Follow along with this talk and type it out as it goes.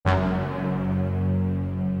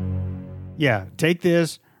Yeah, take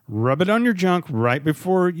this, rub it on your junk right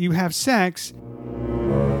before you have sex.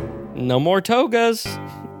 No more togas.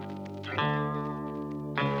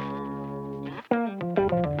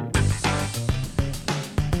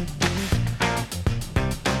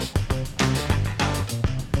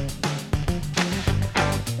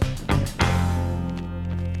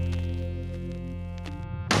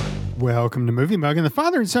 Welcome to Movie Mug and the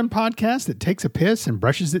father and son podcast that takes a piss and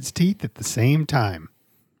brushes its teeth at the same time.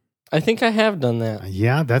 I think I have done that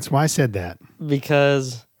Yeah, that's why I said that.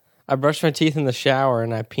 because I brush my teeth in the shower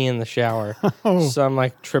and I pee in the shower. Oh. So I'm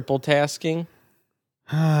like triple tasking.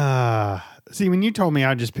 See, when you told me,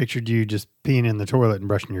 I just pictured you just peeing in the toilet and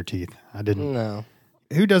brushing your teeth. I didn't. No.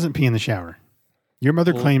 Who doesn't pee in the shower? Your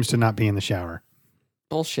mother claims to not pee in the shower.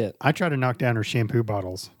 Bullshit. I try to knock down her shampoo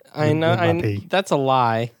bottles. I know. with my pee. That's a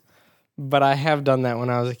lie. But I have done that when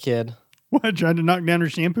I was a kid. What? Tried to knock down her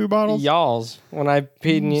shampoo bottles? Y'all's. When I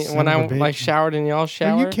peed in when I like showered in y'all's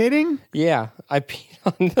shower. Are you kidding? Yeah. I peed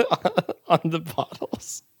on the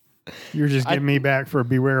bottles. You're just getting me back for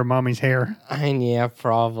beware of mommy's hair. Yeah,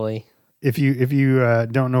 probably. If you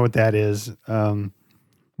don't know what that is, when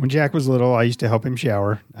Jack was little, I used to help him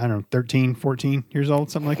shower. I don't know, 13, 14 years old,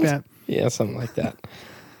 something like that. Yeah, something like that.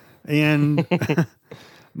 And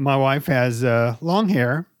my wife has long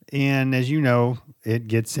hair, and as you know, it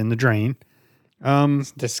gets in the drain.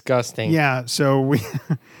 It's disgusting. Yeah, so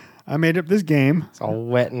I made up this game. It's all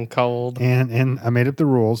wet and cold. And I made up the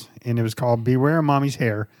rules, and it was called Beware of Mommy's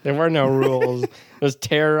Hair. There were no rules. It was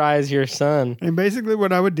terrorize your son. And basically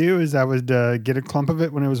what I would do is I would get a clump of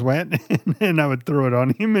it when it was wet, and I would throw it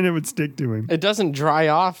on him, and it would stick to him. It doesn't dry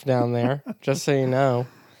off down there, just so you know.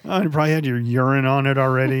 Oh, you probably had your urine on it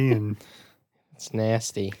already. It's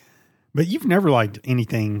nasty. But you've never liked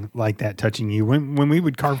anything like that touching you. When we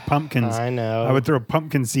would carve pumpkins, I know. I would throw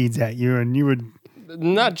pumpkin seeds at you, and you would...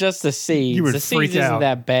 Not just the seeds. You would the freak seeds isn't out.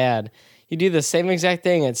 that bad. You do the same exact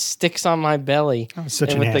thing. It sticks on my belly. I was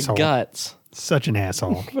such and an with asshole. the guts. Such an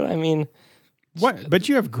asshole. But I mean, What? But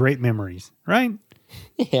you have great memories, right?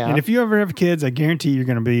 yeah. And if you ever have kids, I guarantee you're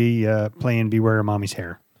going to be playing Beware of Mommy's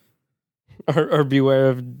Hair. or beware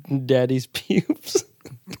of daddy's pubes.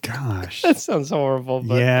 Gosh. That sounds horrible.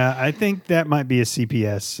 But Yeah, I think that might be a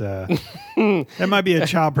CPS. That might be a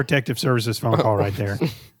Child Protective Services phone call right there.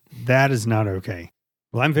 That is not okay.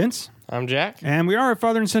 Well, I'm Vince. I'm Jack. And we are a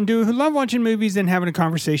father and son duo who love watching movies and having a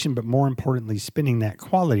conversation, but more importantly, spending that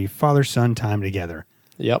quality father-son time together.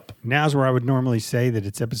 Yep. Now's where I would normally say that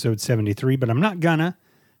it's episode 73, but I'm not gonna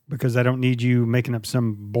because I don't need you making up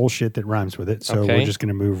some bullshit that rhymes with it. So Okay. We're just going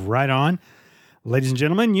to move right on. Ladies and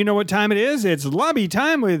gentlemen, you know what time it is. It's lobby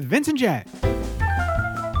time with Vince and Jack.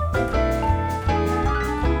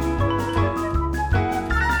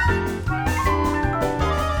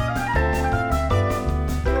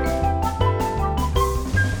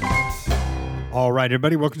 All right,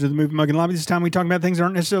 everybody, welcome to the Movie Mug and Lobby. This time we talk about things that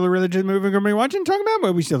aren't necessarily related to the movie we're going to be watching, talking about,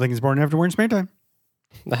 but we still think it's important after we're in spare time.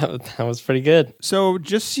 That was pretty good. So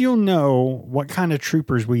just so you'll know what kind of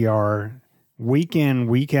troopers we are week in,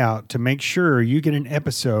 week out to make sure you get an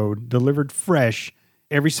episode delivered fresh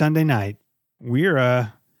every Sunday night. We're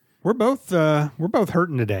both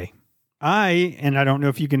hurting today. And I don't know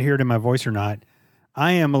if you can hear it in my voice or not,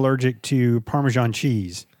 I am allergic to Parmesan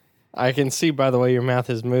cheese. I can see by the way your mouth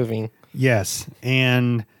is moving. Yes.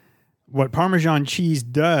 And what Parmesan cheese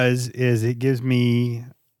does is it gives me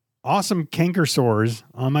awesome canker sores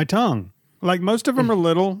on my tongue. Like most of them are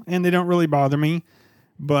little and they don't really bother me,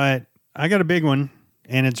 but I got a big one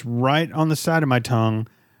and it's right on the side of my tongue,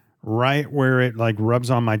 right where it like rubs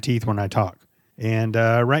on my teeth when I talk. And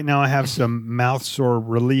right now I have some mouth sore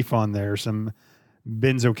relief on there, some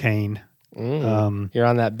benzocaine. You're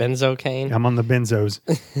on that benzocaine? I'm on the benzos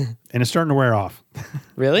and it's starting to wear off.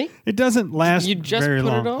 Really? It doesn't last You just very put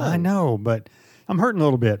long. it on. I know, but I'm hurting a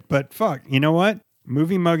little bit. But fuck, you know what?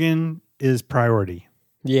 Movie mugging is priority.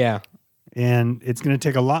 Yeah. And it's going to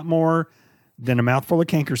take a lot more than a mouthful of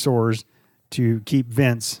canker sores to keep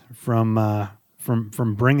Vince from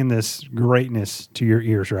bringing this greatness to your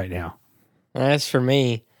ears right now. As for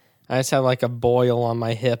me, I just had like a boil on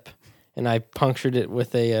my hip, and I punctured it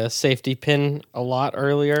with a safety pin a lot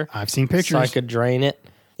earlier. I've seen pictures. So I could drain it.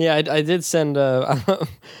 Yeah, I did send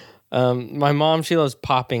my mom, she loves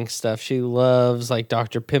popping stuff. She loves like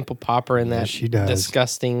Dr. Pimple Popper and that she does.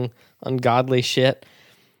 disgusting, ungodly shit.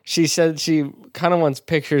 She said she kind of wants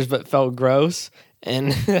pictures but felt gross.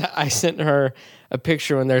 And I sent her a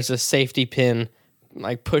picture when there's a safety pin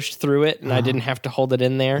like pushed through it and I didn't have to hold it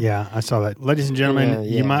in there. Yeah, I saw that. Ladies and gentlemen,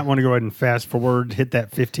 Yeah. you might want to go ahead and fast forward, hit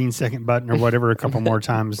that 15-second button or whatever a couple more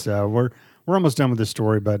times. We're almost done with this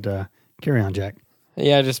story, but carry on, Jack.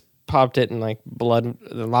 Yeah, I just popped it in like blood,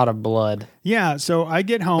 a lot of blood. Yeah, so I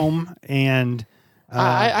get home and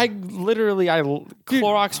I literally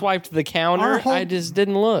Clorox wiped the counter. I just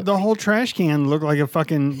didn't look. the whole trash can looked like a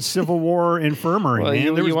fucking Civil War infirmary. Well,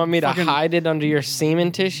 man. you want me to fucking hide it under your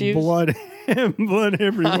semen tissues? blood, blood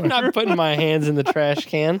everywhere. I'm not putting my hands in the trash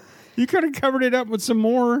can. You could have covered it up with some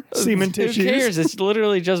more semen tissues. Who cares? It's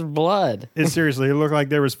literally just blood. Seriously, it looked like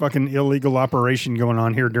there was fucking illegal operation going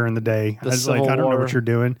on here during the day. I was like, I don't know what you're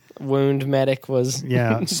doing. Wound medic was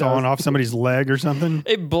Sawing off somebody's leg or something.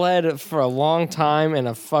 It bled for a long time and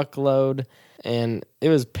a fuckload, and it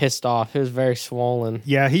was pissed off. It was very swollen.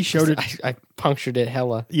 Yeah, he showed it. I punctured it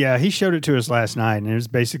hella. Yeah, he showed it to us last night, and it was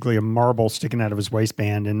basically a marble sticking out of his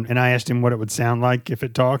waistband. And I asked him what it would sound like if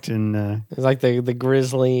it talked, and It was like the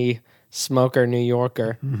grizzly smoker New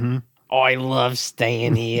Yorker. Mm-hmm. I love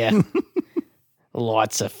staying here.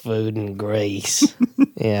 Lots of food and grease.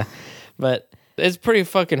 Yeah, but it's pretty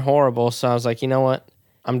fucking horrible. So I was like, you know what?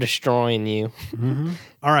 I'm destroying you. Mm-hmm.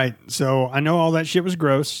 All right, so I know all that shit was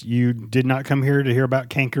gross. You did not come here to hear about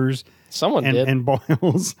cankers. Someone did. And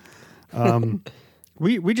boils.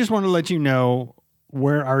 We just want to let you know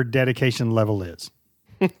where our dedication level is.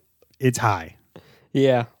 It's high.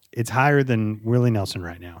 Yeah. It's higher than Willie Nelson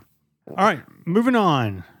right now. All right, moving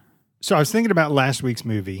on. So I was thinking about last week's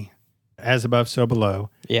movie, As Above, So Below.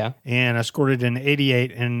 Yeah. And I scored it an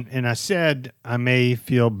 88, and I said I may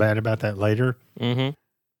feel bad about that later. Mm-hmm.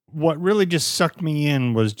 What really just sucked me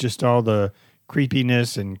in was just all the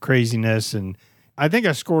creepiness and craziness, and I think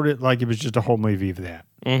I scored it like it was just a whole movie of that.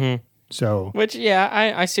 Mm-hmm. So, which,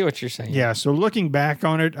 yeah, I see what you're saying. Yeah, so looking back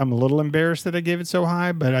on it, I'm a little embarrassed that I gave it so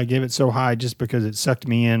high, but I gave it so high just because it sucked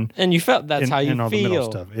me in. And you felt that's how you all feel. The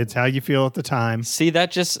middle stuff. It's how you feel at the time. See,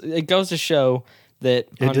 that just, it goes to show that...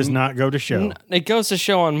 It does not go to show. It goes to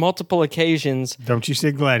show on multiple occasions. Don't you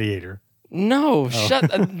say Gladiator. No, shut.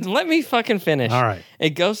 Let me fucking finish. All right.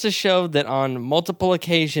 It goes to show that on multiple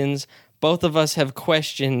occasions, both of us have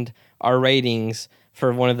questioned our ratings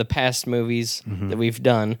for one of the past movies that we've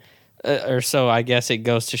done. Or so I guess it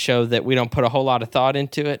goes to show that we don't put a whole lot of thought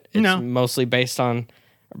into it. It's mostly based on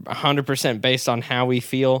 100% based on how we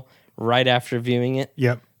feel right after viewing it.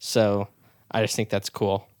 Yep. So I just think that's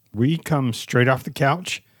cool. We come straight off the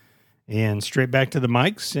couch and straight back to the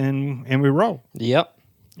mics and we roll. Yep.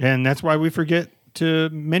 And that's why we forget to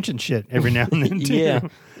mention shit every now and then too. Yeah.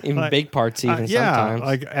 Even like, big parts even sometimes.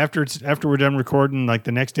 Like after we're done recording, like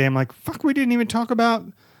the next day I'm like, fuck, we didn't even talk about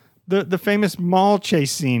the famous mall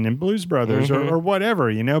chase scene in Blues Brothers or whatever,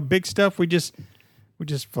 big stuff. We just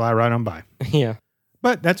fly right on by. Yeah.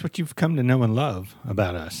 But that's what you've come to know and love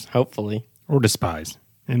about us. Hopefully. Or despise.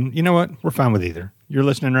 And you know what? We're fine with either. You're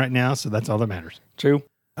listening right now, so that's all that matters. True.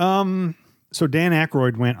 So Dan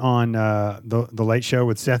Aykroyd went on the Late Show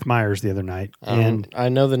with Seth Meyers the other night. And I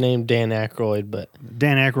know the name Dan Aykroyd, but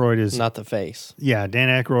Dan Aykroyd is not the face. Yeah, Dan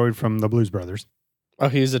Aykroyd from the Blues Brothers. Oh,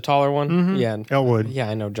 he was the taller one? Mm-hmm. Yeah. Elwood. Yeah,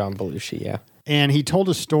 I know John Belushi, yeah. And he told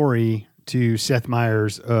a story to Seth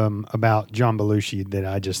Meyers about John Belushi that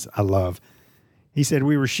I love. He said,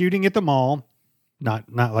 we were shooting at the mall,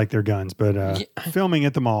 not like their guns, but filming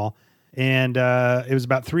at the mall. And it was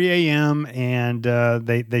about 3 a.m. and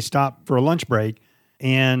they stopped for a lunch break.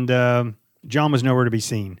 And John was nowhere to be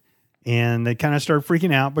seen. And they kind of started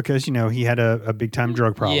freaking out because, he had a big-time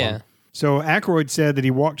drug problem. Yeah. So Aykroyd said that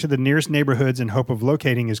he walked to the nearest neighborhoods in hope of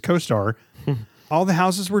locating his co-star. All the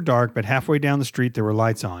houses were dark, but halfway down the street there were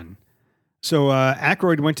lights on. So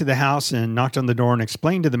Aykroyd went to the house and knocked on the door and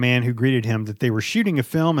explained to the man who greeted him that they were shooting a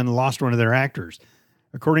film and lost one of their actors.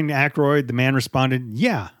 According to Aykroyd, the man responded,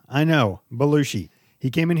 "Yeah, I know, Belushi. He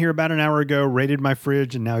came in here about an hour ago, raided my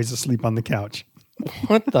fridge, and now he's asleep on the couch."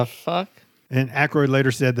 What the fuck? And Aykroyd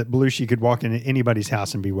later said that Belushi could walk into anybody's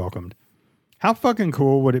house and be welcomed. How fucking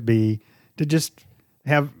cool would it be to just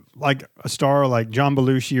have like a star like John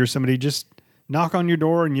Belushi or somebody just knock on your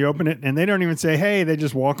door and you open it and they don't even say, hey, they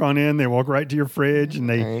just walk on in. They walk right to your fridge and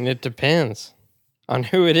they... I mean, it depends on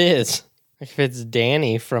who it is. If it's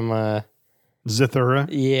Danny from... Zathura?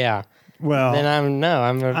 Yeah. Well... Then I'm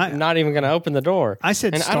not even going to open the door. I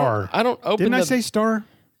said and star. I don't open Didn't I say star?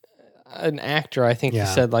 An actor, I think you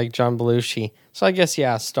said, like John Belushi. So I guess,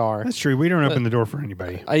 yeah, star. That's true. We don't open the door for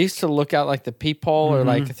anybody. I used to look out like the peephole or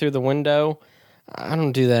like through the window. I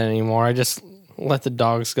don't do that anymore. I just let the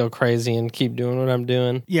dogs go crazy and keep doing what I'm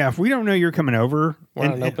doing. Yeah, if we don't know you're coming over,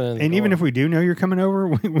 and even if we do know you're coming over,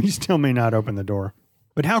 we still may not open the door.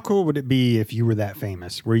 But how cool would it be if you were that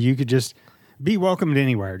famous, where you could just be welcomed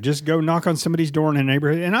anywhere? Just go knock on somebody's door in a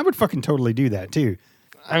neighborhood, and I would fucking totally do that too.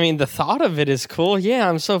 I mean, the thought of it is cool. Yeah,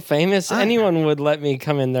 I'm so famous. Anyone would let me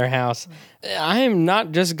come in their house. I am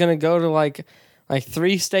not just going to go to like like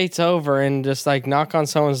 3 states over and just like knock on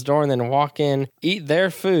someone's door and then walk in, eat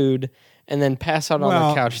their food, and then pass out on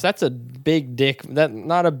the couch. That's a big dick.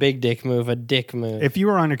 Not a big dick move, a dick move. If you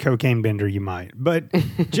were on a cocaine bender, you might. But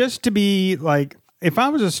just to be like, if I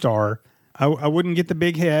was a star, I wouldn't get the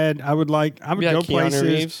big head. I would go Keanu places.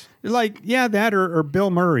 Reeves? Like, yeah, that or Bill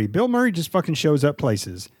Murray. Bill Murray just fucking shows up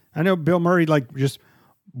places. I know Bill Murray like just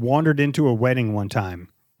wandered into a wedding one time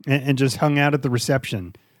and just hung out at the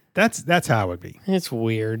reception. That's how it would be. It's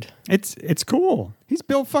weird. It's cool. He's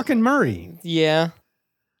Bill fucking Murray. Yeah.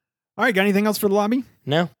 All right, got anything else for the lobby?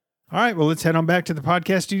 No. All right, well, let's head on back to the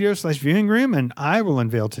podcast studio / viewing room, and I will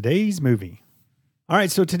unveil today's movie. All right,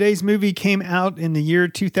 so today's movie came out in the year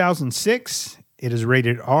 2006. It is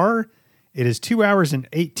rated R. It is 2 hours and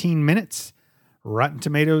 18 minutes. Rotten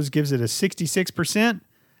Tomatoes gives it a 66%.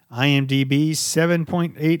 IMDb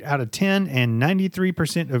 7.8 out of 10, and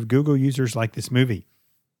 93% of Google users like this movie.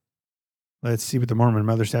 Let's see what the Mormon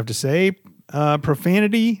mothers have to say.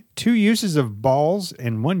 Profanity, 2 uses of balls,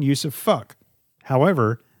 and 1 use of fuck.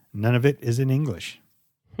 However, none of it is in English.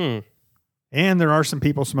 And there are some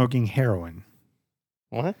people smoking heroin.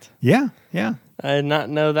 What? Yeah. I did not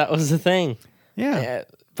know that was a thing. Yeah.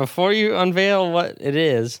 Before you unveil what it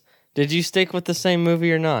is, did you stick with the same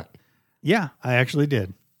movie or not? Yeah, I actually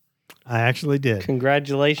did.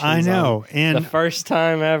 Congratulations. I know. On And the first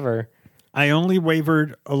time ever. I only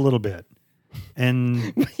wavered a little bit.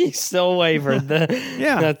 And You still wavered.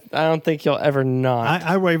 Yeah. I don't think you'll ever not.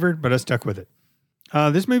 I wavered, but I stuck with it.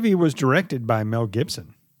 This movie was directed by Mel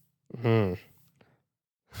Gibson.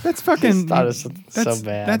 That's fucking. Thought it was so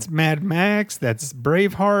bad. That's Mad Max. That's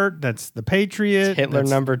Braveheart. That's The Patriot. Hitler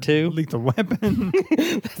that's #2. Lethal Weapon.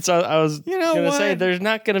 That's what I was going to say. There's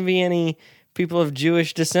not going to be any people of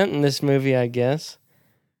Jewish descent in this movie, I guess.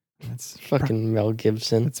 That's fucking Mel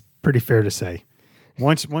Gibson. It's pretty fair to say.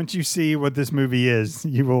 Once you see what this movie is,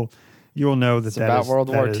 you will know that it's about World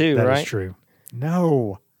War II, that right? is true.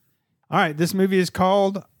 No. All right. This movie is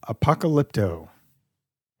called Apocalypto.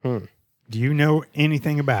 Do you know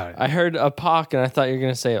anything about it? I heard Apoc, and I thought you were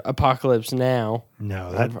going to say Apocalypse Now.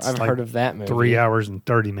 No, that's I've heard of that movie. 3 hours and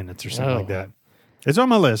 30 minutes or something like that. It's on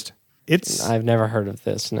my list. I've never heard of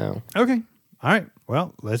this. No. Okay. All right.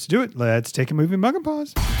 Well, let's do it. Let's take a movie mug and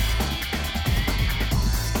pause.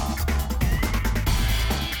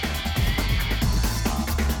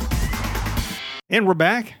 And we're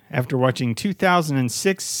back after watching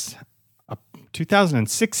 2006's.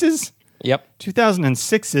 Yep.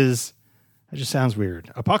 2006's. That just sounds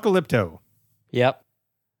weird. Apocalypto. Yep.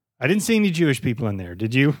 I didn't see any Jewish people in there.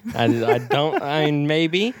 Did you? I don't. I mean,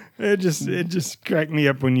 maybe. It just cracked me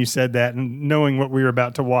up when you said that, and knowing what we were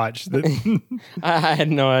about to watch. I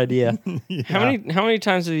had no idea. Yeah. How many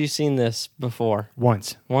times have you seen this before?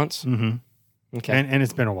 Once. Mm-hmm. Okay. And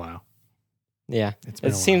it's been a while. Yeah.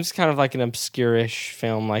 It seems kind of like an obscure-ish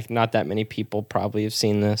film. Like, not that many people probably have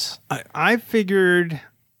seen this. I figured...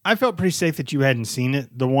 I felt pretty safe that you hadn't seen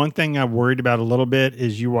it. The one thing I worried about a little bit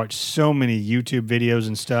is you watch so many YouTube videos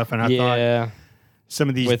and stuff, and I thought some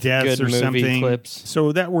of these with deaths good or something. movie clips.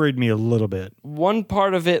 So that worried me a little bit. One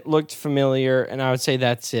part of it looked familiar, and I would say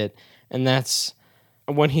that's it. And that's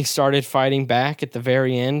when he started fighting back at the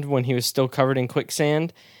very end, when he was still covered in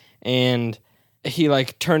quicksand, and he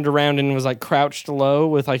like turned around and was like crouched low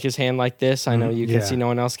with like his hand like this. I know you can see, no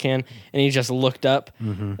one else can. And he just looked up.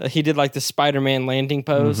 He did like the Spider-Man landing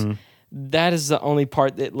pose. That is the only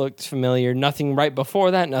part that looked familiar. Nothing right before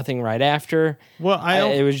that, nothing right after. Well,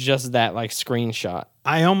 it was just that like screenshot.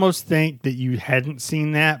 I almost think that you hadn't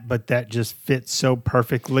seen that, but that just fits so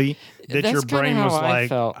perfectly that That's your brain kinda was how I like,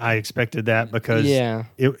 felt. I expected that because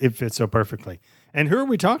it fits so perfectly. And who are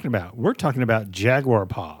we talking about? We're talking about Jaguar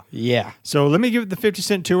Paw. Yeah. So let me give it the 50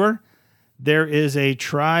 Cent tour. There is a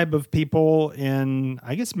tribe of people in,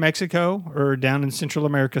 I guess, Mexico or down in Central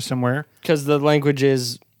America somewhere. Because the language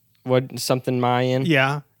is something Mayan.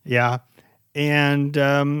 Yeah. And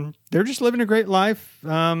they're just living a great life.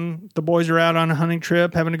 The boys are out on a hunting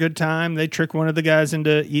trip, having a good time. They trick one of the guys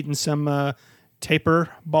into eating some tapir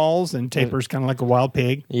balls, and tapir's kind of like a wild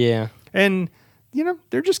pig. Yeah. And,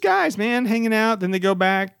 they're just guys, man, hanging out. Then they go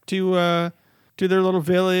back to their little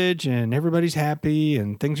village, and everybody's happy,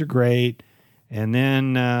 and things are great. And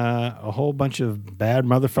then a whole bunch of bad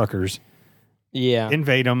motherfuckers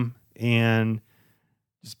invade them and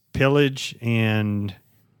just pillage and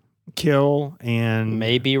kill and...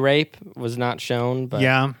 Maybe rape was not shown, but...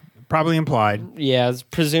 Yeah, probably implied. Yeah,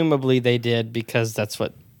 presumably they did because that's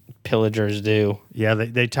what pillagers do. Yeah,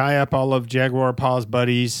 they tie up all of Jaguar Paw's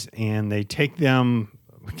buddies, and they take them...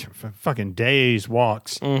 fucking days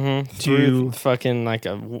walks through to. fucking like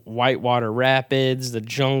a whitewater rapids, the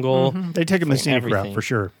jungle. They take them the scenic route everything. for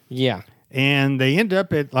sure. Yeah. And they end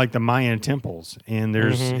up at like the Mayan temples, and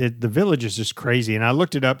there's the village is just crazy. And I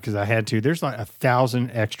looked it up because I had to. There's like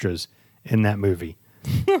 1,000 extras in that movie.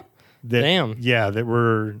 Damn. Yeah, that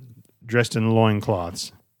were dressed in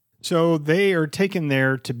loincloths. So they are taken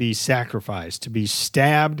there to be sacrificed, to be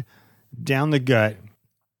stabbed down the gut,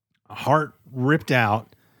 heart ripped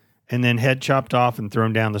out, and then head chopped off and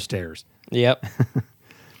thrown down the stairs. Yep.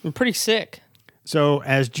 Pretty sick. So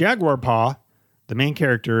as Jaguar Paw, the main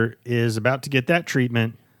character, is about to get that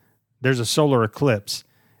treatment, there's a solar eclipse.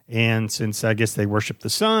 And since I guess they worship the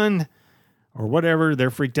sun or whatever,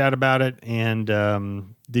 they're freaked out about it, and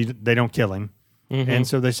they don't kill him. And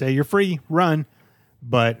so they say, you're free, run.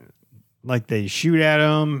 But like they shoot at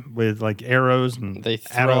him with like arrows and They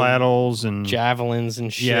throw atlatls and javelins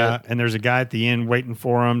and shit. yeah, and there's a guy at the end waiting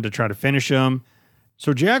for him to try to finish him.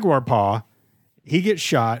 So Jaguar Paw, he gets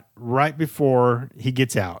shot right before he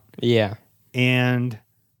gets out. Yeah. And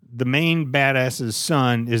the main badass's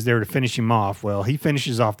son is there to finish him off. Well, he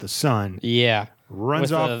finishes off the son, Yeah.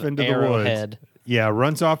 runs With off a into the woods. arrowhead. Yeah,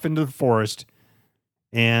 runs off into the forest.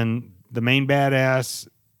 And the main badass,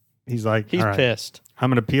 he's like, He's all right, pissed. I'm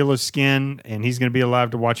going to peel his skin, and he's going to be alive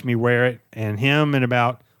to watch me wear it. And him and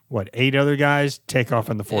about, 8 other guys take off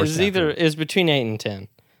in the forest. Is between 8 and 10.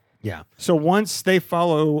 Yeah. So once they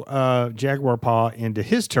follow Jaguar Paw into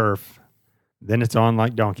his turf, then it's on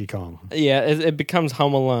like Donkey Kong. Yeah, it becomes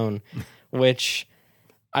Home Alone, which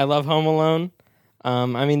I love Home Alone.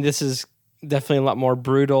 I mean, this is definitely a lot more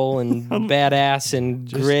brutal and badass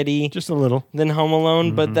and gritty Just a little. than Home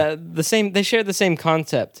Alone, but they share the same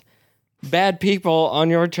concept. Bad people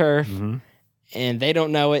on your turf, and they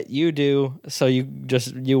don't know it. You do, so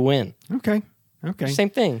you win. Okay.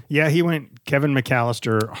 Same thing. Yeah, he went Kevin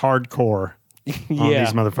McAllister hardcore on Yeah,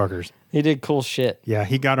 these motherfuckers. he did cool shit. Yeah,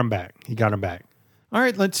 he got him back. All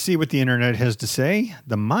right, let's see what the internet has to say.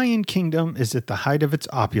 The Mayan kingdom is at the height of its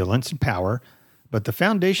opulence and power, but the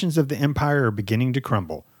foundations of the empire are beginning to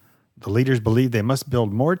crumble. The leaders believe they must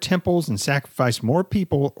build more temples and sacrifice more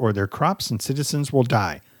people, or their crops and citizens will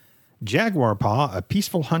die. Jaguar Paw, a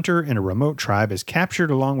peaceful hunter in a remote tribe, is captured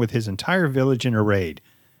along with his entire village in a raid.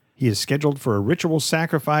 He is scheduled for a ritual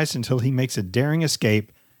sacrifice until he makes a daring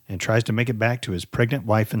escape and tries to make it back to his pregnant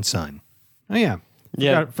wife and son. Oh yeah.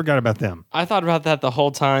 Yeah. Forgot about them. I thought about that the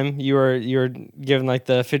whole time. You were giving like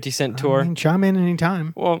the 50 Cent tour. I mean, chime in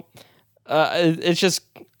anytime. Well, it's just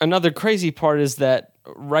another crazy part is that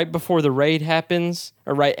right before the raid happens,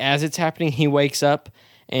 or right as it's happening, he wakes up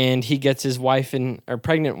and he gets his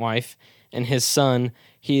pregnant wife and his son.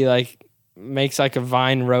 He like makes like a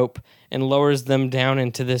vine rope and lowers them down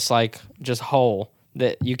into this like just hole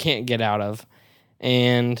that you can't get out of.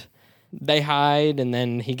 And they hide, and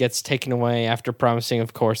then he gets taken away after promising,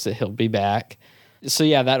 of course, that he'll be back. So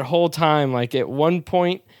yeah, that whole time, like at one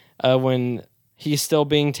point when he's still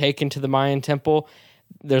being taken to the Mayan temple,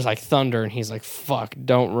 there's like thunder, and he's like, fuck,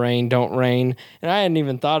 don't rain. And I hadn't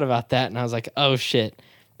even thought about that, and I was like, oh shit.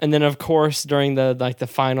 And then of course during the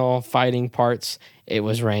final fighting parts, it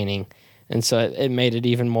was raining. And so it made it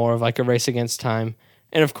even more of like a race against time.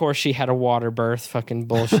 And of course she had a water birth, fucking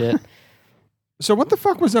bullshit. So what the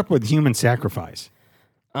fuck was up with human sacrifice?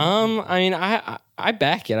 I mean, I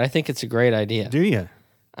back it. I think it's a great idea. Do you?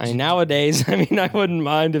 I mean, nowadays, I wouldn't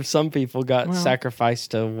mind if some people got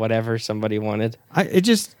sacrificed to whatever somebody wanted.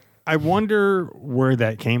 I wonder where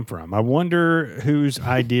that came from. I wonder whose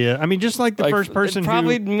idea. I mean, just like the first person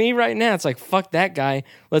probably me right now. It's like, fuck that guy.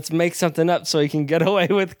 Let's make something up so he can get away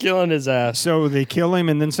with killing his ass. So they kill him,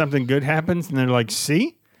 and then something good happens, and they're like,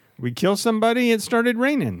 see? We kill somebody, it started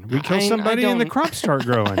raining. We kill somebody, and the crops start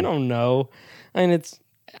growing. I don't know. I mean,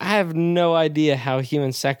 I have no idea how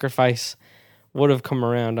human sacrifice would have come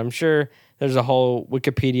around. I'm sure there's a whole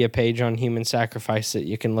Wikipedia page on human sacrifice that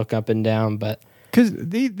you can look up and down, but because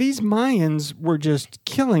these Mayans were just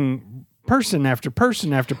killing person after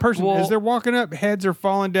person after person. Well, as they're walking up, heads are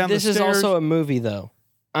falling down the stairs. This is also a movie, though.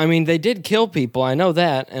 I mean, they did kill people. I know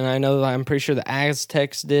that, and I'm pretty sure the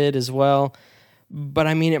Aztecs did as well. But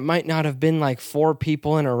I mean, it might not have been like 4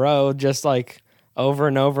 people in a row, just like over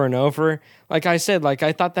and over and over. Like I said, like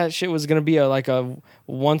I thought that shit was gonna be a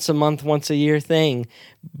once a month, once a year thing,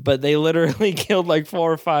 but they literally killed like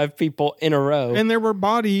 4 or 5 people in a row, and there were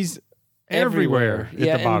bodies everywhere. At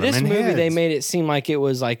yeah, the bottom, in this movie, heads. they made it seem like it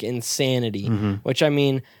was like insanity, which I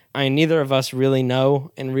mean, neither of us really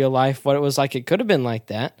know in real life what it was like. It could have been like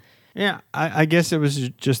that. Yeah, I guess it was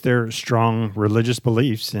just their strong religious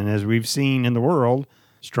beliefs. And as we've seen in the world,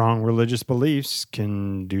 strong religious beliefs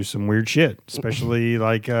can do some weird shit, especially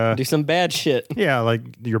like Do some bad shit. yeah, like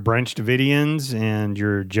your Branch Davidians and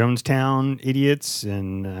your Jonestown idiots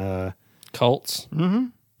and Cults.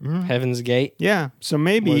 Heaven's Gate. yeah. So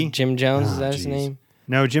maybe Jim Jones, is Oh, that his jeez. name?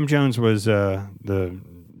 No, Jim Jones was the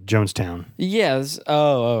Jonestown. Yes.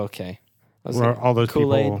 Oh, okay. I was Where like, all those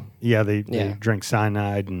Kool-Aid. people, yeah, they Yeah. drink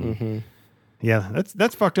cyanide and yeah,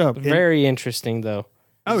 that's fucked up. Very interesting, though.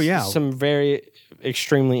 Oh, yeah. Some very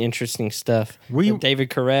extremely interesting stuff. We- David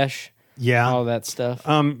Koresh, Yeah, all that stuff.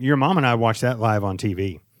 your mom and I watched that live on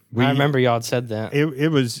TV. I remember y'all had said that. It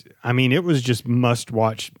was. I mean, it was just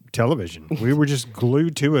must-watch television. We were just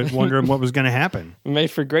glued to it, wondering what was going to happen.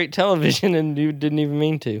 Made for great television, and you didn't even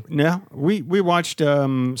mean to. No, we watched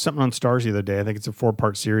something on Stars the other day. I think it's a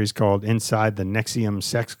 4-part series called "Inside the Nexium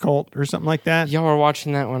Sex Cult" or something like that. Y'all were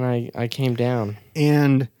watching that when I came down.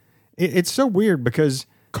 And it's so weird because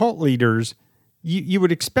cult leaders, you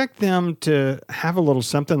would expect them to have a little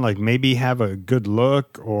something, like maybe have a good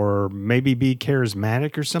look or maybe be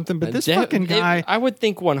charismatic or something. But this fucking guy, I would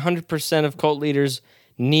think 100% of cult leaders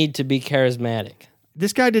need to be charismatic.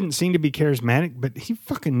 this guy didn't seem to be charismatic, but he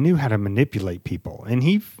fucking knew how to manipulate people. And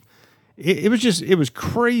it was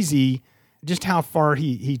crazy just how far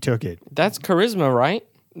he took it. That's charisma, right?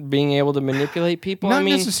 Being able to manipulate people. Not I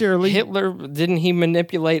mean, necessarily. Hitler, didn't he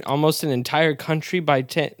manipulate almost an entire country by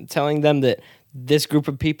telling them that this group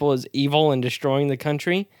of people is evil and destroying the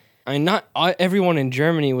country? I mean, not everyone in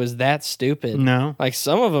Germany was that stupid. No. Like,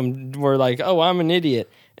 some of them were like, oh, I'm an idiot.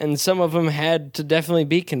 And some of them had to definitely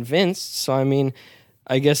be convinced. So, I mean,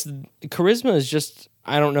 I guess charisma is just,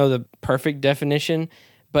 I don't know the perfect definition,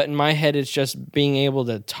 but in my head, it's just being able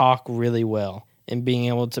to talk really well and being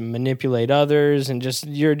able to manipulate others, and just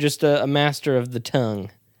you're just a master of the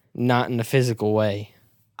tongue, not in a physical way.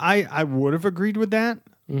 I would have agreed with that,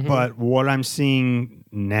 but what I'm seeing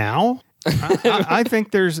now, I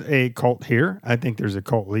think there's a cult here. I think there's a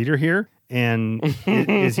cult leader here. And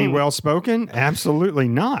is he well spoken? Absolutely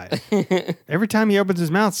not. Every time he opens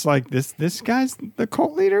his mouth, it's like this guy's the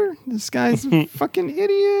cult leader. This guy's a fucking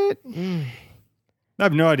idiot. I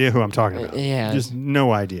have no idea who I'm talking about. Yeah. Just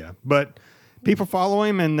no idea. But people follow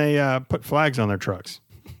him and they put flags on their trucks.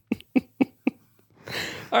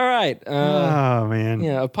 All right. Oh man.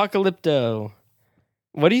 Yeah, Apocalypto.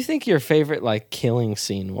 What do you think your favorite killing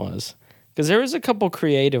scene was? Because there was a couple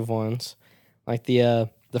creative ones, like the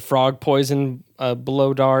frog poison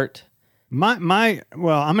blow dart. Well,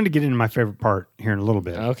 I'm going to get into my favorite part here in a little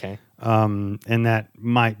bit. Okay. And that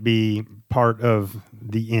might be part of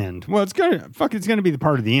the end. Well, it's going to be the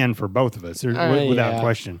part of the end for both of us, without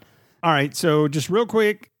question. All right, so just real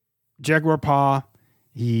quick, Jaguar Paw,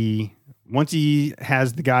 once he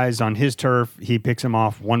has the guys on his turf, he picks them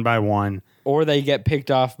off one by one. Or they get picked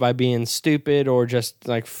off by being stupid, or just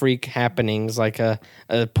like freak happenings, like a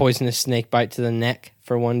poisonous snake bite to the neck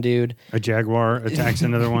for one dude. A jaguar attacks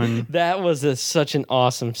another one. That was such an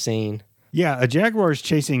awesome scene. Yeah, a jaguar is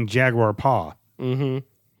chasing Jaguar Paw. Mm-hmm.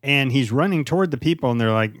 And he's running toward the people, and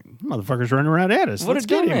they're like, motherfucker's running around at us. What Let's a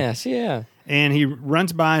get him. dumbass, yeah. And he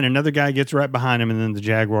runs by, and another guy gets right behind him, and then the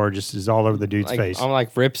jaguar just is all over the dude's face.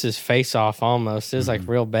 Rips his face off almost. It was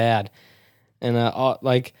real bad. And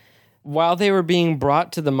while they were being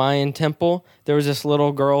brought to the Mayan temple, there was this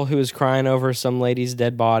little girl who was crying over some lady's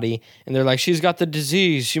dead body, and they're like, she's got the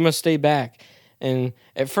disease, she must stay back. And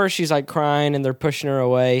at first she's like crying, and they're pushing her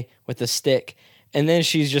away with a stick, and then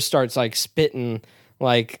she just starts like spitting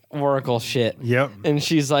like oracle shit. Yep. And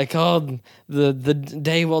she's like, oh, the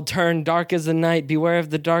day will turn dark as the night, beware of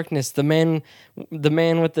the darkness, the man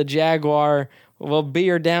with the jaguar will be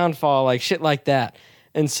your downfall, like shit like that.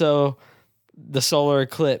 And so the solar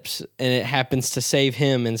eclipse, and it happens to save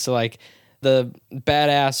him. And so like the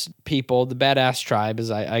badass people, the badass tribe is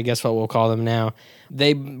I guess what we'll call them now,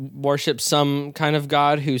 they worship some kind of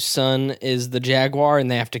god whose son is the jaguar, and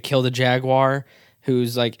they have to kill the jaguar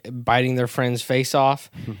who's like biting their friend's face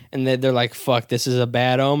off. And they're like, fuck, this is a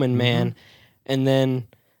bad omen, man. And then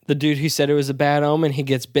the dude who said it was a bad omen, he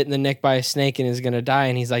gets bit in the neck by a snake and is gonna die.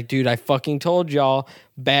 And he's like, dude, I fucking told y'all,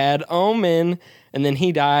 bad omen. And then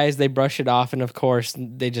he dies, they brush it off, and of course,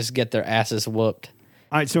 they just get their asses whooped.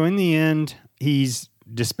 All right, so in the end, he's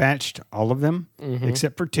dispatched all of them,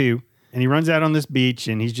 except for 2. And he runs out on this beach,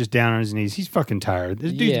 and he's just down on his knees. He's fucking tired.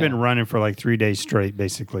 This dude's been running for like 3 days straight,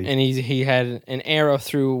 basically. And he had an arrow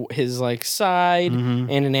through his like side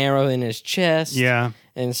and an arrow in his chest. Yeah.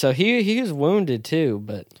 And so he was wounded too,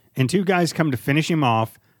 but... And 2 guys come to finish him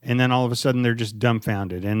off, and then all of a sudden they're just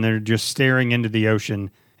dumbfounded, and they're just staring into the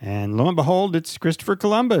ocean. And lo and behold, it's Christopher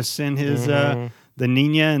Columbus and his the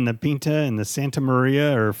Nina and the Pinta and the Santa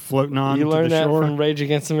Maria are floating on You to learned the that shore. from Rage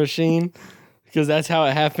Against the Machine? Because that's how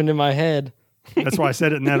it happened in my head. That's why I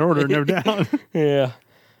said it in that order, no doubt.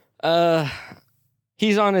 Yeah.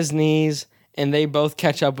 He's on his knees, and they both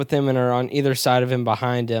catch up with him and are on either side of him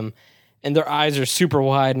behind him. And their eyes are super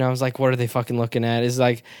wide, and I was like, what are they fucking looking at? Is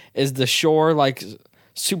the shore like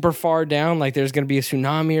super far down, like there's going to be a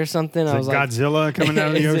tsunami or something? I was like, Godzilla coming out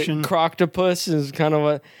of the ocean? It Croctopus is kind of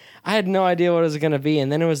what... I had no idea what it was going to be,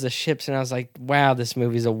 and then it was the ships, and I was like, wow, this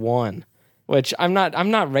movie's a 1. Which I'm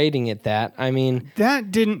not rating it that. I mean...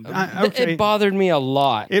 That didn't... It bothered me a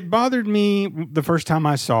lot. It bothered me the first time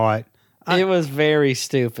I saw it. It was very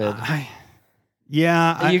stupid.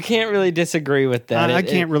 You can't really disagree with that. I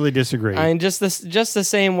can't really disagree. I mean, just the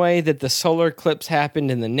same way that the solar eclipse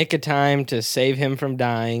happened in the nick of time to save him from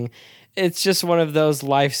dying. It's just one of those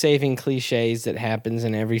life-saving cliches that happens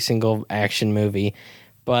in every single action movie.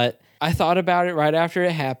 But I thought about it right after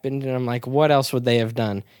it happened, and I'm like, what else would they have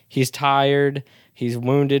done? He's tired. He's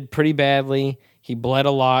wounded pretty badly. He bled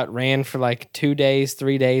a lot, ran for like 2 days,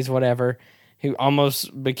 3 days, whatever. He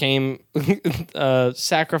almost became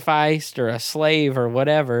sacrificed or a slave or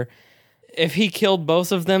whatever. If he killed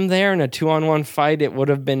both of them there in a 2-on-1 fight, it would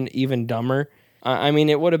have been even dumber. I mean,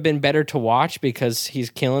 it would have been better to watch because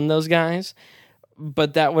he's killing those guys.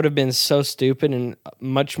 But that would have been so stupid and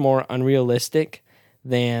much more unrealistic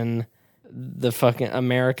than the fucking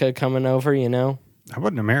America coming over, you know? How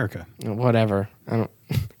about in America? Whatever.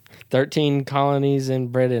 13 colonies in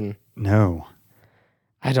Britain. No.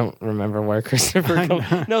 I don't remember where Christopher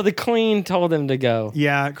Columbus... No, the Queen told him to go.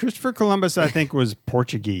 Yeah, Christopher Columbus, I think, was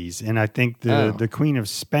Portuguese, and I think the Queen of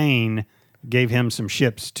Spain gave him some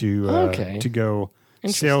ships to go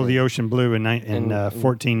sail the ocean blue in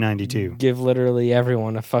 1492. Give literally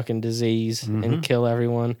everyone a fucking disease and kill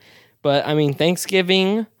everyone. But, I mean,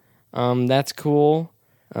 Thanksgiving, that's cool.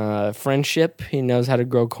 Friendship, he knows how to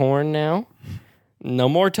grow corn now. No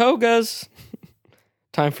more togas.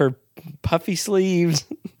 Time for puffy sleeves.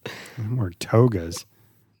 No more togas.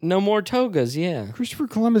 No more togas, yeah. Christopher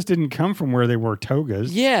Columbus didn't come from where they wore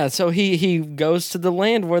togas. Yeah, so he goes to the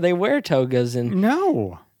land where they wear togas,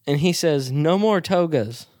 and he says, no more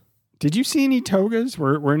togas. Did you see any togas?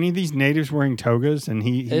 Were any of these natives wearing togas? And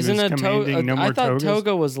he was commanding no more togas? I thought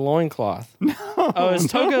toga was loincloth. No. Oh, is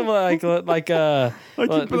toga like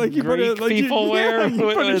Greek people wear?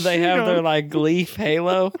 Where they have their like leaf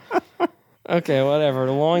halo? Okay, whatever.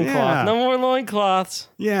 The loincloth. Yeah. No more loincloths.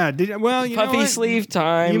 Yeah. Puffy sleeve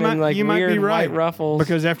time and weird be right. White ruffles.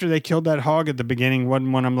 Because after they killed that hog at the beginning,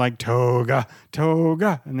 wasn't one of them like, toga,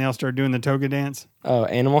 toga? And they all started doing the toga dance. Oh,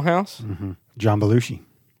 Animal House? Mm-hmm. John Belushi.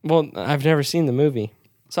 Well, I've never seen the movie.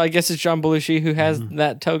 So I guess it's John Belushi who has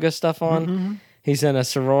that toga stuff on. Mm-hmm. He's in a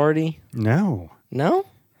sorority. No?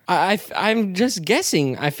 I'm just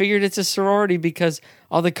guessing. I figured it's a sorority because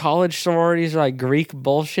all the college sororities are like Greek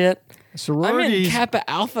bullshit. Sororities. I'm in Kappa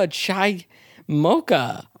Alpha Chi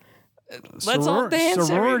Mocha. Let's all dance,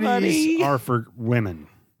 sororities everybody. Are for women.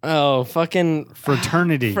 Oh, fucking...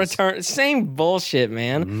 Fraternities. Same bullshit,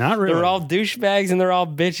 man. Not really. They're all douchebags and they're all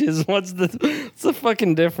bitches. What's the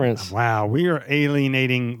fucking difference? Wow, we are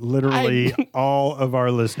alienating literally all of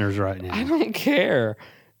our listeners right now. I don't care.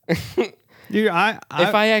 Dude, if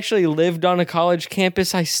I actually lived on a college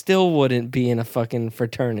campus, I still wouldn't be in a fucking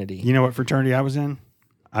fraternity. You know what fraternity I was in?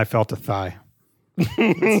 I felt a thigh.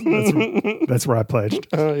 That's where I pledged.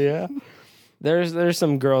 Oh, yeah? There's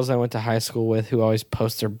some girls I went to high school with who always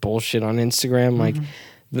post their bullshit on Instagram. Like,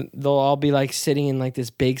 they'll all be, like, sitting in, like,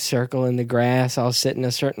 this big circle in the grass, all sitting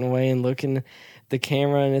a certain way and looking at the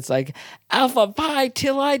camera, and it's like, Alpha Pi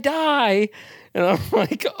till I die. And I'm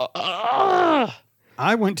like, ah.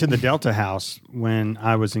 I went to the Delta House when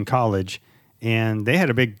I was in college, and they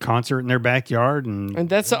had a big concert in their backyard. And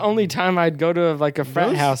that's the only time I'd go to like a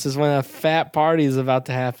frat house is when a fat party is about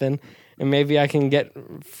to happen, and maybe I can get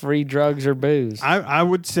free drugs or booze. I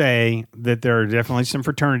would say that there are definitely some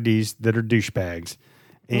fraternities that are douchebags.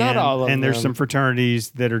 Not all of them. And there's some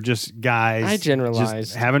fraternities that are just guys. I generalized.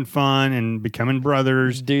 Just having fun and becoming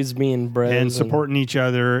brothers. Dudes being bros. And supporting each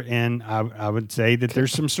other. And I would say that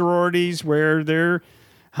there's some sororities where they're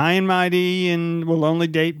high and mighty and will only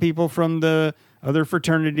date people from the other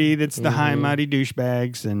fraternity that's the high and mighty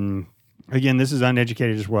douchebags. And again, this is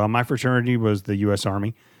uneducated as well. My fraternity was the U.S.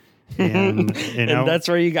 Army. And, you know, and that's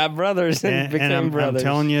where you got brothers and became brothers. I'm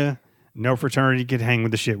telling you, no fraternity could hang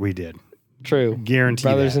with the shit we did. True. Guarantee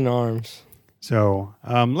brothers that. in arms. So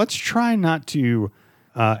let's try not to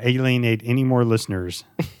alienate any more listeners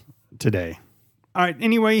today. All right.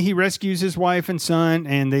 Anyway, he rescues his wife and son,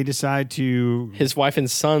 and they decide to His wife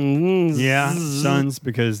and sons. sons,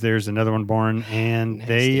 because there's another one born, and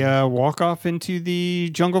they walk off into the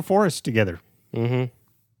jungle forest together. Mm-hmm.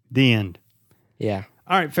 The end. Yeah.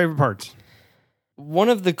 All right. Favorite parts. One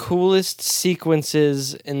of the coolest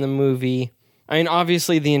sequences in the movie. I mean,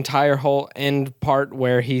 obviously, the entire whole end part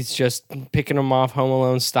where he's just picking them off Home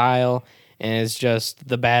Alone style and is just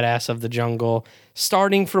the badass of the jungle.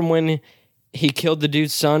 Starting from when he killed the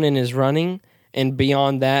dude's son and is running, and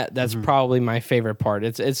beyond that, that's probably my favorite part.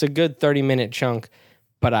 It's a good 30-minute chunk,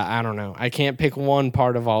 but I don't know. I can't pick one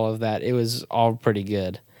part of all of that. It was all pretty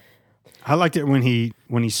good. I liked it when he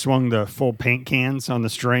swung the full paint cans on the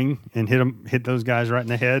string and hit those guys right in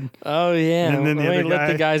the head. Oh yeah, And then the when he other lit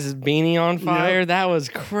guy- the guy's beanie on fire. Yep. That was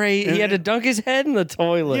crazy. He had to dunk his head in the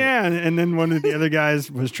toilet. Yeah, and then one of the other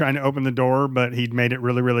guys was trying to open the door, but he'd made it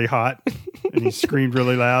really, really hot, and he screamed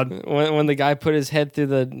really loud. When the guy put his head through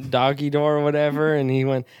the doggy door or whatever, and he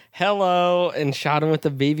went hello and shot him with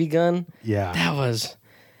the BB gun. Yeah. That was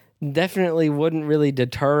definitely wouldn't really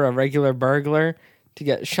deter a regular burglar to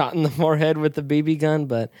get shot in the forehead with the BB gun,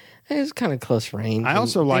 but it was kind of close range. I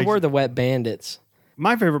also they liked- were the wet bandits.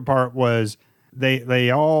 My favorite part was they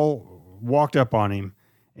all walked up on him,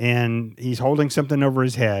 and he's holding something over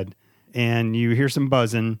his head, and you hear some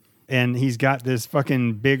buzzing, and he's got this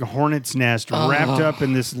fucking big hornet's nest wrapped up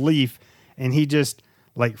in this leaf, and he just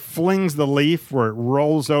like flings the leaf where it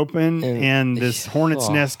rolls open, and this hornet's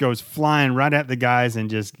nest goes flying right at the guys and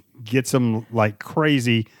just gets them like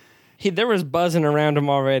crazy. There was buzzing around him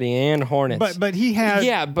already and hornets. But he had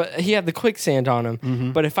Yeah, but he had the quicksand on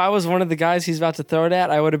him. But if I was one of the guys he's about to throw it at,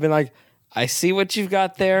 I would have been like, I see what you've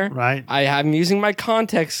got there. Right. I'm using my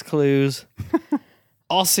context clues.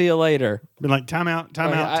 I'll see you later. been like time out.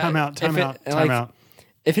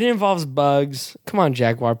 If it involves bugs, come on,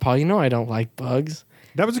 Jaguar Paw. You know I don't like bugs.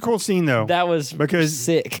 That was a cool scene though. That was because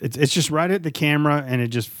sick. It's just right at the camera, and it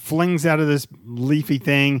just flings out of this leafy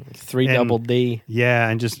thing. 3 and- double D. Yeah,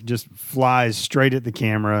 and just flies straight at the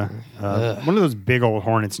camera. One of those big old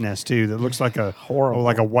hornet's nests too that looks like a Horrible.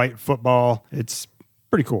 like a white football. It's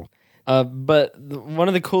pretty cool. But one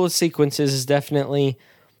of the coolest sequences is definitely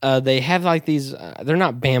they have like these. They're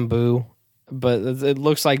not bamboo, but it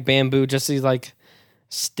looks like bamboo. Just these like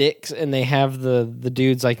sticks, and they have the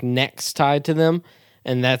dudes like necks tied to them,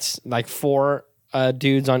 and that's like 4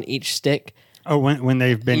 dudes on each stick. Oh, when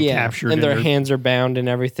they've been captured and their they're- hands are bound and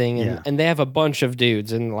everything, and, Yeah. and they have a bunch of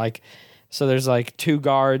dudes, and like so there's like 2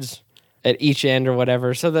 guards at each end or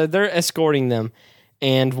whatever, so they're escorting them,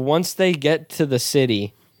 and once they get to the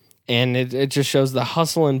city. And it just shows the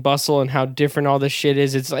hustle and bustle and how different all this shit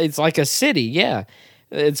is. It's like a city, yeah.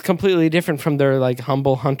 It's completely different from their like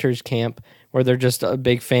humble hunters camp where they're just a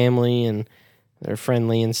big family and they're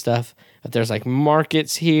friendly and stuff. But there's like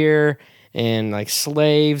markets here and like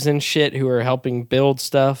slaves and shit who are helping build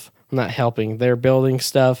stuff. Not helping, they're building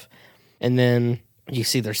stuff. And then you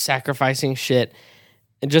see they're sacrificing shit.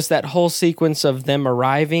 And just that whole sequence of them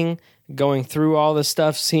arriving, going through all this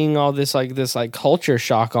stuff, seeing all this like culture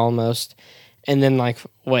shock almost, and then like,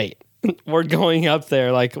 wait, we're going up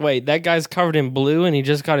there. Like, wait, that guy's covered in blue and he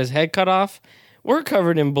just got his head cut off. We're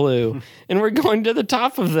covered in blue, and we're going to the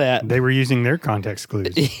top of that. They were using their context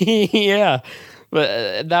clues. Yeah,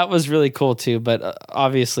 but that was really cool too. But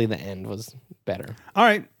obviously, the end was better. All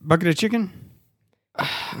right, bucket of chicken.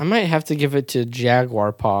 I might have to give it to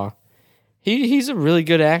Jaguar Paw. He's a really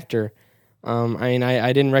good actor. I mean,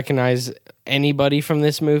 I didn't recognize anybody from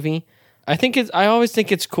this movie. I always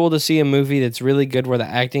think it's cool to see a movie that's really good where the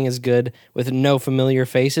acting is good with no familiar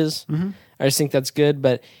faces. Mm-hmm. I just think that's good.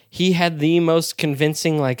 But he had the most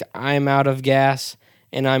convincing, like, I'm out of gas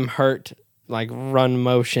and I'm hurt, like, run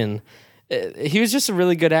motion. He was just a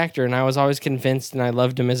really good actor, and I was always convinced, and I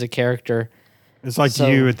loved him as a character. It's like So-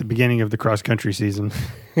 you at the beginning of the cross country season.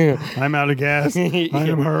 I'm out of gas. I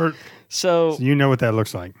am hurt. So, So you know what that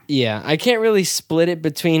looks like. yeah, I can't really split it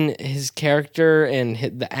between his character and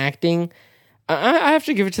the acting. I have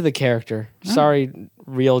to give it to the character. Sorry,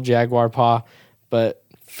 real Jaguar Paw, but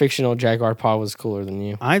fictional Jaguar Paw was cooler than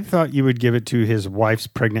you. I thought you would give it to his wife's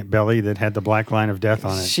pregnant belly that had the black line of death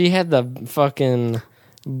on it. She had the fucking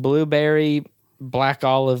blueberry black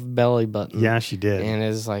olive belly button. Yeah, she did. And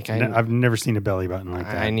it's like, I've never seen a belly button like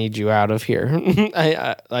that. I need you out of here.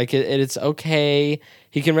 I like it. It's okay.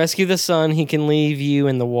 He can rescue the son. He can leave you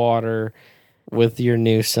in the water with your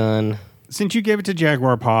new son. Since you gave it to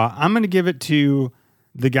Jaguar Paw, I'm going to give it to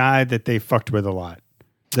the guy that they fucked with a lot.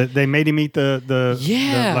 They made him eat the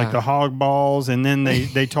like the hog balls, and then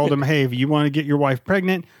they told him, hey, if you want to get your wife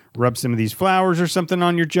pregnant, rub some of these flowers or something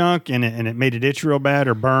on your junk, and it made it itch real bad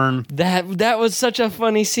or burn. That was such a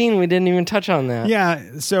funny scene. We didn't even touch on that.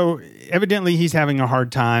 Yeah, so evidently he's having a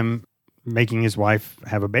hard time making his wife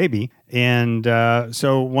have a baby, and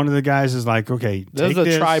so one of the guys is like, okay, There's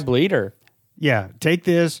a tribe leader. Yeah, take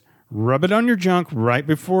this, rub it on your junk right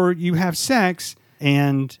before you have sex,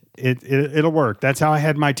 and it'll work. That's how I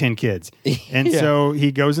had my 10 kids. And so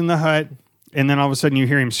he goes in the hut, and then all of a sudden you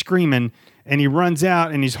hear him screaming, and he runs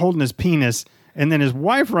out, and he's holding his penis, and then his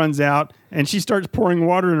wife runs out, and she starts pouring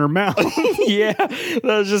water in her mouth. Yeah,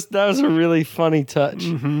 that was a really funny touch.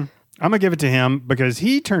 Mm-hmm. I'm going to give it to him because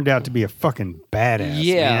he turned out to be a fucking badass,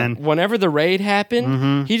 man. Whenever the raid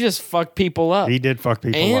happened, he just fucked people up. He did fuck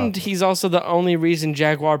people up. And he's also the only reason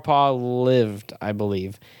Jaguar Paw lived, I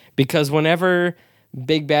believe. Because whenever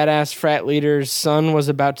Big Badass Frat Leader's son was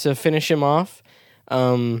about to finish him off,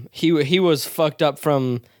 he was fucked up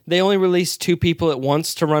from... They only released 2 people at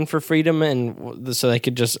once to run for freedom, and so they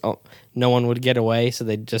could just... no one would get away, so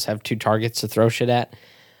they'd just have 2 targets to throw shit at.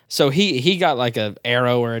 So he got like an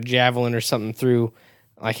arrow or a javelin or something through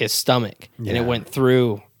like his stomach, and it went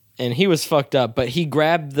through, and he was fucked up. But he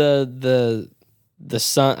grabbed the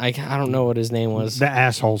son. I don't know what his name was. The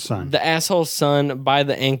asshole son. The asshole son by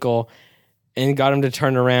the ankle, and got him to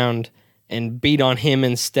turn around and beat on him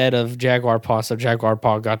instead of Jaguar Paw. So Jaguar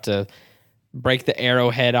Paw got to break the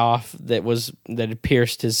arrowhead off that had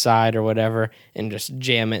pierced his side or whatever, and just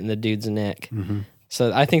jam it in the dude's neck. Mm-hmm.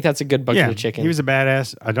 So I think that's a good bucket of chicken. He was a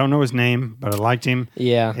badass. I don't know his name, but I liked him.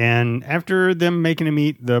 Yeah. And after them making him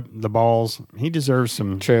eat the balls, he deserves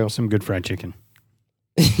some good fried chicken.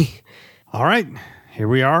 All right. Here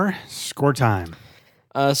we are. Score time.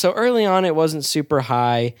 So early on, it wasn't super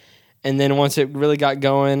high. And then once it really got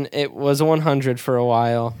going, it was a 100 for a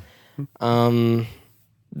while.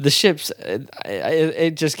 The ships,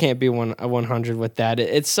 it just can't be a 100 with that.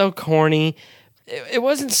 It's so corny. It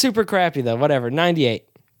wasn't super crappy, though. Whatever. 98.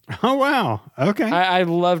 Oh, wow. Okay. I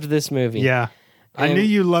loved this movie. Yeah. I knew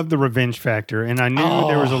you loved the revenge factor, and I knew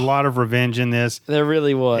there was a lot of revenge in this. There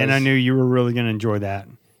really was. And I knew you were really going to enjoy that.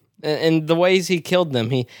 And the ways he killed them,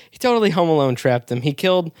 he totally Home Alone trapped them. He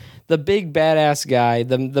killed the big badass guy,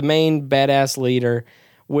 the main badass leader,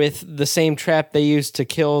 with the same trap they used to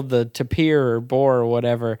kill the tapir or boar or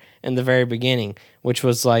whatever in the very beginning, which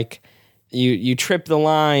was like you trip the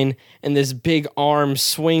line and this big arm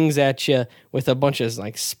swings at you with a bunch of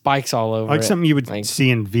like spikes all over like it. Something you would see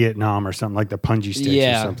in Vietnam or something, like the punji sticks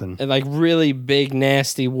or something. And like really big,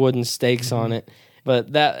 nasty wooden stakes on it.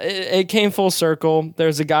 But it came full circle.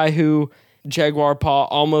 There's a guy who Jaguar Paw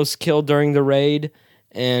almost killed during the raid,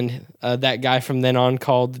 and that guy from then on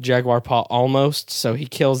called Jaguar Paw Almost, so he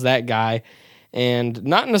kills that guy. And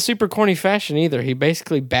not in a super corny fashion either. He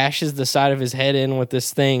basically bashes the side of his head in with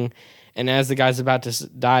this thing, and as the guy's about to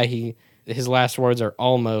die, his last words are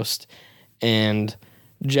almost. And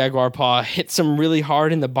Jaguar Paw hits him really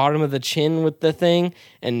hard in the bottom of the chin with the thing,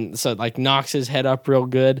 and so it like knocks his head up real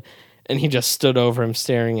good. And he just stood over him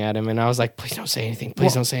staring at him, and I was like, please don't say anything.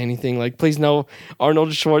 Please don't say anything. Like, please no Arnold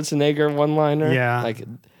Schwarzenegger one-liner. Yeah. Like,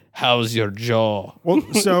 how's your jaw? Well,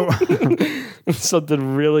 so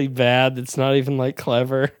something really bad that's not even like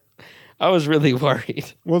clever. I was really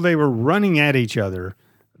worried. Well, they were running at each other.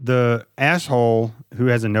 The asshole who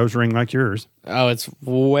has a nose ring like yours. Oh, it's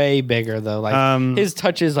way bigger though. Like his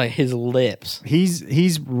touches like his lips.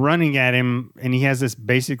 He's running at him, and he has this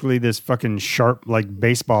fucking sharp like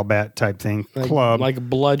baseball bat type thing club, like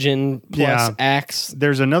bludgeon plus axe.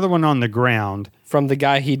 There's another one on the ground from the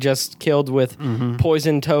guy he just killed with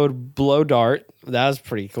poison toad blow dart. That was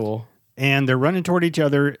pretty cool. And they're running toward each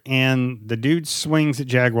other, and the dude swings at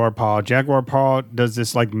Jaguar Paw. Jaguar Paw does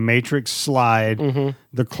this like matrix slide.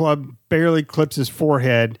 The club barely clips his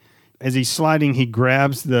forehead. As he's sliding, he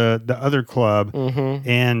grabs the other club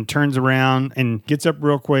and turns around and gets up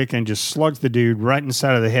real quick and just slugs the dude right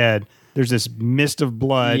inside of the head. There's this mist of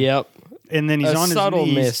blood. Yep. And then he's on his knees. A subtle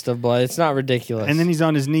mist of blood. It's not ridiculous. And then he's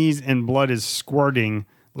on his knees, and blood is squirting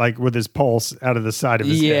like with his pulse out of the side of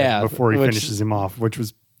his head before he finishes him off, which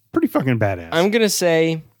was pretty fucking badass. I'm going to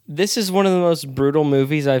say this is one of the most brutal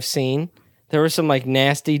movies I've seen. There were some like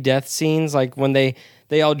nasty death scenes, like when they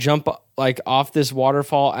all jump like off this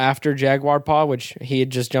waterfall after Jaguar Paw, which he had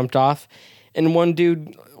just jumped off. And one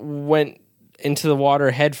dude went into the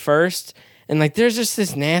water head first. And like there's just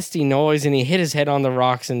this nasty noise, and he hit his head on the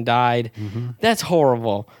rocks and died. That's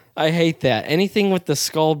horrible. I hate that. Anything with the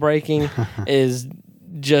skull breaking is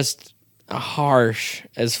just harsh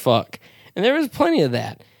as fuck. And there was plenty of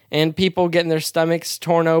that. And people getting their stomachs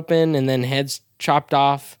torn open and then heads chopped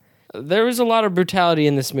off. There was a lot of brutality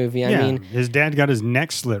in this movie. I mean, his dad got his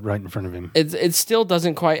neck slit right in front of him. it still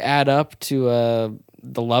doesn't quite add up to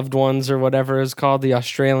The Loved Ones or whatever it's called, the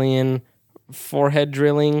Australian forehead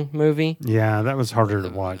drilling movie. Yeah, that was harder to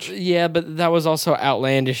watch. Yeah, but that was also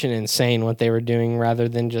outlandish and insane what they were doing rather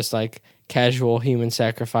than just like casual human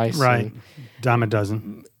sacrifice. Right. Dime a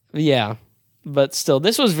dozen. Yeah. But still,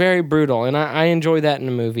 this was very brutal, and I enjoy that in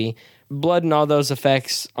a movie. Blood and all those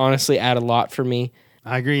effects honestly add a lot for me.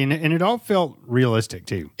 I agree. And it all felt realistic,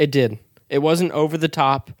 too. It did. It wasn't over the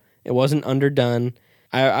top. It wasn't underdone.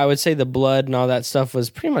 I would say the blood and all that stuff was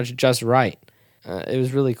pretty much just right. It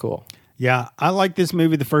was really cool. Yeah, I liked this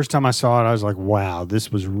movie the first time I saw it. I was like, wow,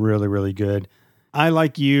 this was really, really good. I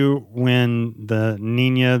like you when the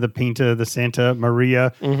Nina, the Pinta, the Santa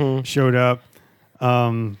Maria showed up.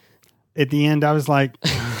 At the end, I was like,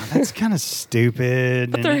 oh, that's kind of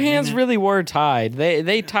stupid. But their hands really were tied.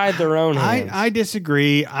 They tied their own hands. I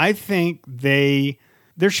disagree. I think there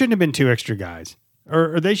shouldn't have been 2 extra guys.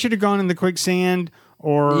 Or they should have gone in the quicksand.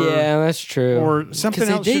 Or yeah, that's true. Or something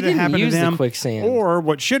else should have happened to them. The quicksand. Or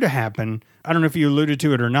what should have happened, I don't know if you alluded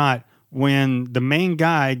to it or not, when the main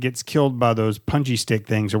guy gets killed by those punchy stick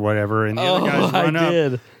things or whatever, and the other guys run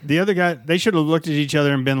up. The other guy, they should have looked at each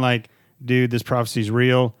other and been like, dude, this prophecy's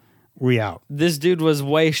real. We out. This dude was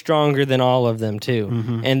way stronger than all of them, too.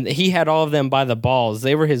 Mm-hmm. And he had all of them by the balls.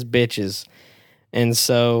 They were his bitches. And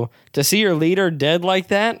so to see your leader dead like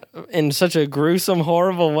that in such a gruesome,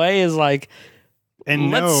 horrible way is like,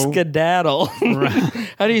 let's skedaddle. Right.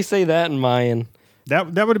 How do you say that in Mayan? That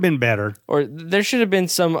would have been better. Or there should have been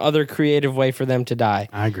some other creative way for them to die.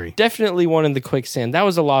 I agree. Definitely one in the quicksand. That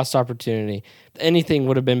was a lost opportunity. Anything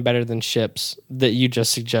would have been better than ships that you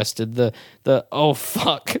just suggested. The oh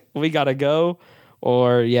fuck, we gotta go.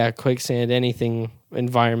 Or yeah, quicksand, anything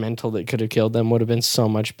environmental that could have killed them would have been so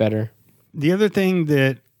much better. The other thing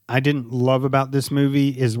that I didn't love about this movie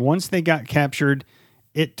is once they got captured,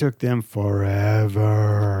 it took them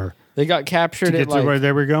forever. They got captured to get to where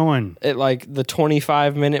they were going. At like the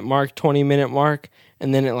 25-minute mark, 20-minute mark,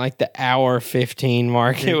 and then at like the hour 15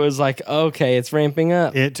 mark, it was like, okay, it's ramping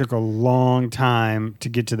up. It took a long time to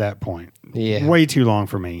get to that point. Yeah. Way too long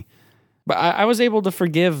for me. But I was able to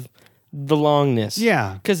forgive the longness.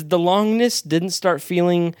 Yeah. Because the longness didn't start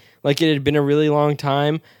feeling like it had been a really long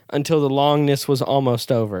time until the longness was almost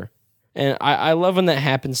over. And I love when that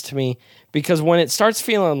happens to me, because when it starts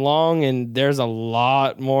feeling long and there's a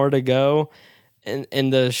lot more to go, and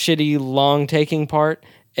the shitty long taking part,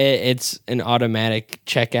 it's an automatic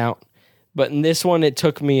checkout. But in this one, it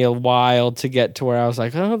took me a while to get to where I was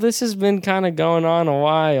like, oh, this has been kind of going on a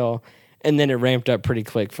while. And then it ramped up pretty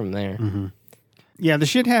quick from there. Mm-hmm. Yeah, the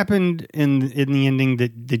shit happened in the ending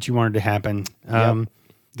that you wanted to happen. Yep.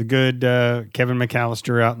 The good Kevin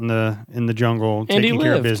McAllister out in the jungle taking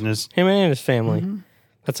care of business. Him and his family. Mm-hmm.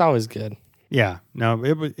 That's always good. Yeah, no,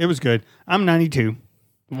 it was good. I'm 92.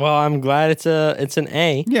 Well, I'm glad it's an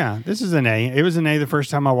A. Yeah, this is an A. It was an A the first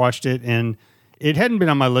time I watched it, and it hadn't been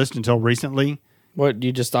on my list until recently. What,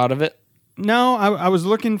 you just thought of it? No, I was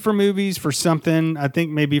looking for movies for something. I think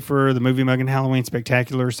maybe for the Movie Muggin' Halloween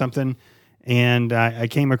Spectacular or something. And I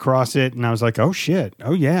came across it, and I was like, oh, shit.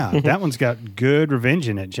 Oh, yeah. That one's got good revenge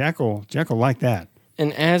in it. Jack will like that.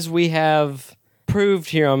 And as we have proved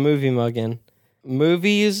here on Movie Muggin',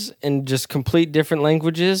 movies in just complete different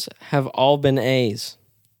languages have all been A's,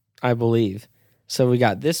 I believe. So we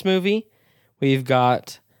got this movie. We've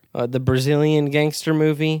got the Brazilian gangster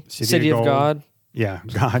movie, City of God. Yeah,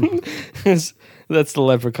 God. That's the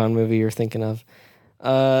Leprechaun movie you're thinking of.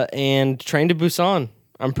 And Train to Busan.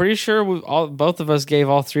 I'm pretty sure both of us gave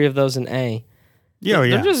all 3 of those an A. Yeah,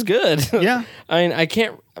 They're just good. Yeah. I mean, I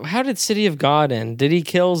can't... How did City of God end? Did he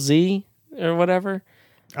kill Z or whatever?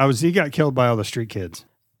 Oh, Z got killed by all the street kids.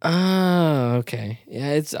 Oh, okay.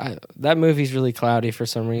 Yeah, that movie's really cloudy for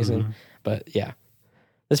some reason. Mm-hmm. But yeah,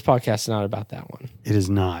 this podcast is not about that one. It is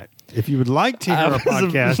not. If you would like to hear our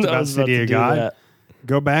podcast about City of God,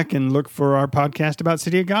 go back and look for our podcast about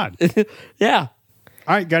City of God. Yeah.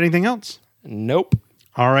 All right, got anything else? Nope.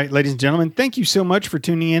 All right, ladies and gentlemen, thank you so much for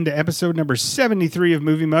tuning in to episode number 73 of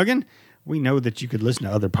Movie Muggin'. We know that you could listen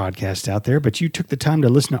to other podcasts out there, but you took the time to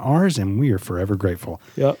listen to ours, and we are forever grateful.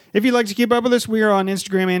 Yep. If you'd like to keep up with us, we are on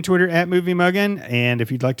Instagram and Twitter at Movie Muggin', and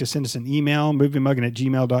if you'd like to send us an email,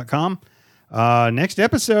 moviemuggin@gmail.com. Next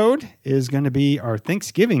episode is going to be our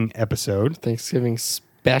Thanksgiving episode. Thanksgiving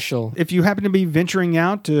special. If you happen to be venturing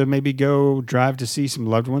out to maybe go drive to see some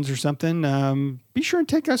loved ones or something, be sure and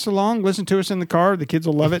take us along. Listen to us in the car. The kids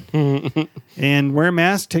will love it. And wear a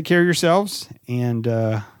mask. Take care of yourselves. And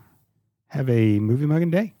have a Movie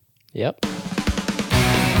Muggin' day. Yep.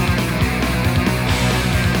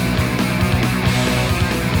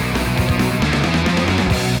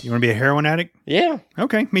 You want to be a heroin addict? Yeah.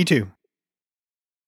 Okay, me too.